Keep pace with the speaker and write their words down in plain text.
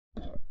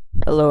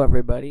Hello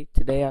everybody,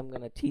 today I'm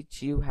going to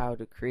teach you how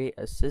to create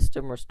a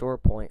system restore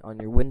point on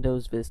your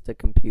Windows Vista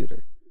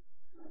computer.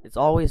 It's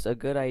always a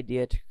good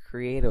idea to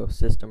create a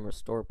system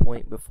restore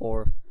point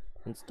before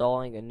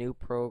installing a new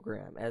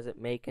program, as it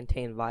may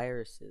contain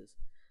viruses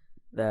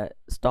that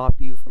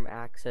stop you from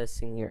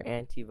accessing your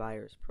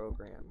antivirus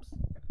programs.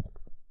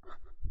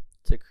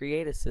 To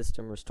create a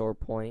system restore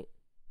point,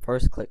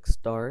 first click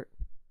Start,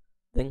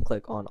 then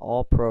click on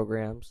All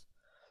Programs.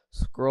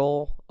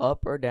 Scroll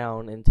up or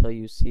down until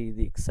you see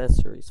the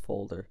Accessories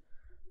folder,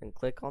 then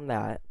click on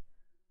that.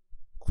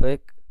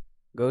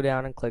 Go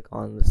down and click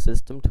on the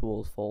System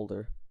Tools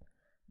folder,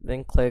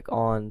 then click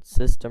on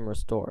System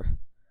Restore.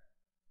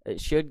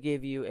 It should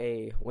give you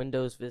a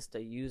Windows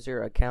Vista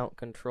User Account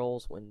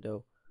Controls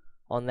window.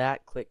 On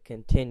that, click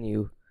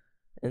Continue,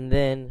 and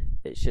then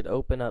it should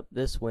open up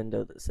this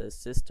window that says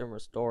System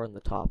Restore in the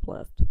top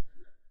left.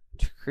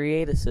 To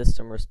create a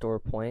System Restore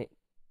point,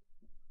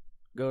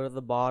 go to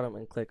the bottom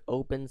and click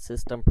Open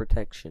System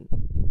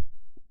Protection.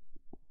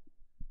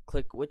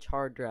 Click which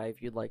hard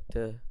drive you'd like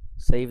to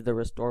save the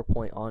restore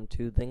point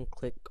onto, then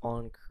click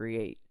on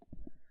Create.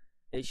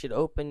 It should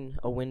open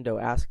a window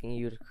asking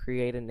you to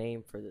create a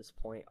name for this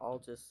point. I'll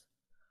just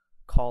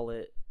call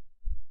it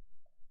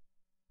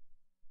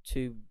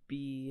To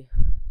Be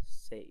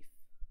Safe.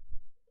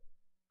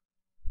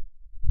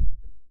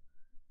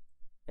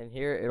 And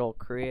here it'll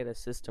create a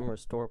system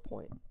restore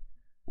point.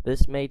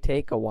 This may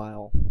take a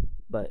while,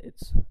 but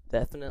it's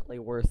definitely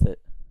worth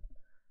it.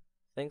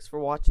 Thanks for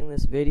watching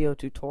this video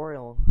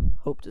tutorial.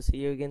 Hope to see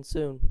you again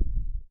soon.